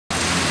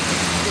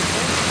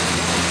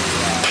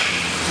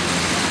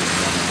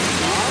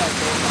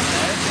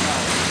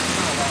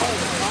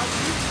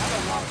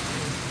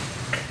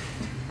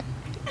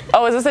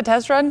Oh, is this a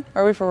test run?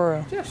 Or are we for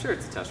real? Yeah, sure,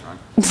 it's a test run.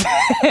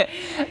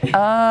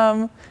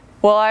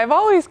 Well, I've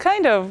always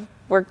kind of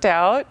worked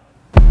out.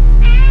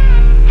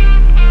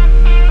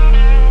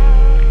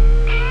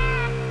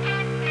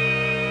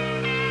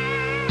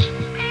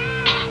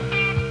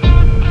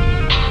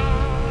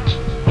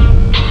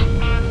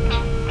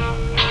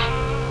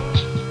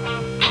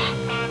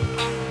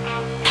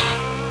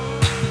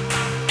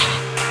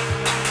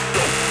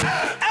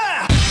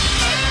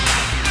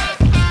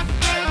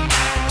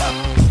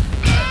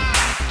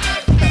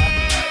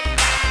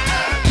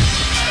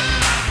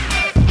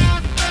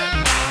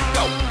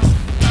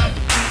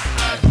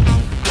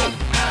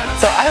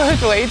 So I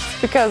lift weights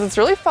because it's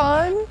really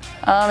fun.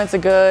 It's a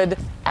good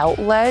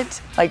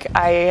outlet. Like,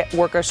 I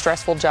work a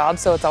stressful job,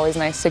 so it's always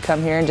nice to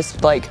come here and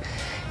just like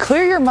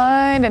clear your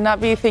mind and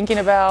not be thinking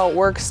about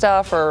work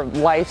stuff or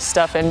life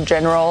stuff in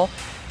general.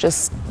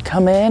 Just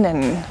come in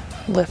and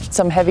lift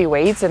some heavy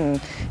weights, and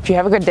if you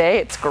have a good day,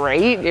 it's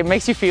great. It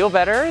makes you feel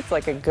better. It's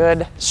like a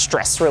good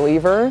stress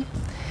reliever.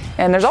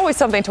 And there's always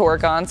something to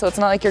work on, so it's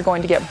not like you're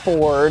going to get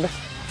bored.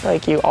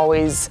 Like, you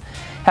always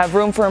have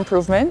room for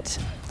improvement.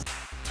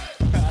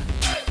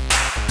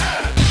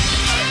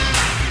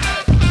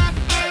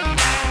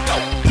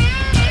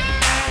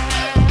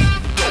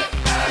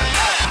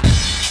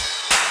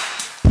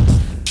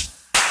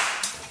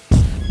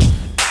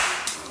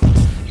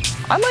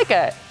 I'm like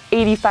a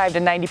 85 to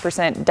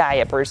 90%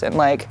 diet person.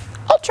 Like,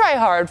 I'll try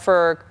hard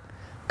for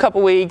a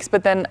couple weeks,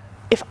 but then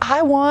if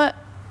I want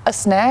a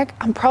snack,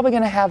 I'm probably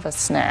gonna have a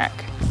snack.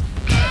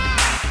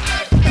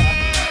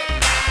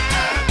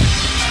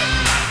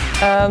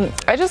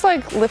 I just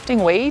like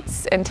lifting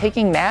weights and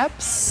taking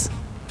naps.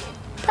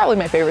 Probably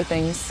my favorite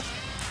things.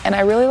 And I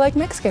really like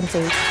Mexican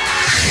food.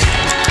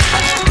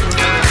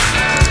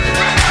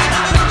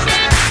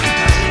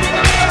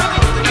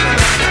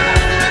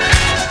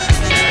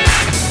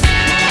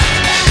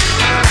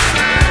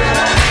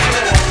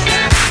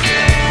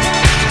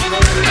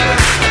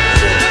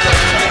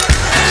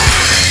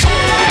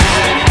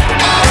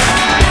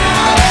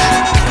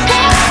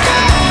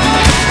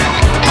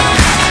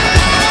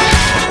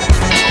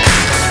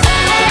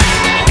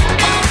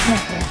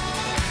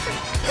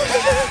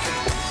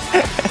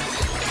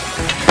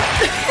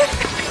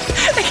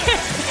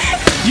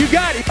 You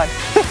got it!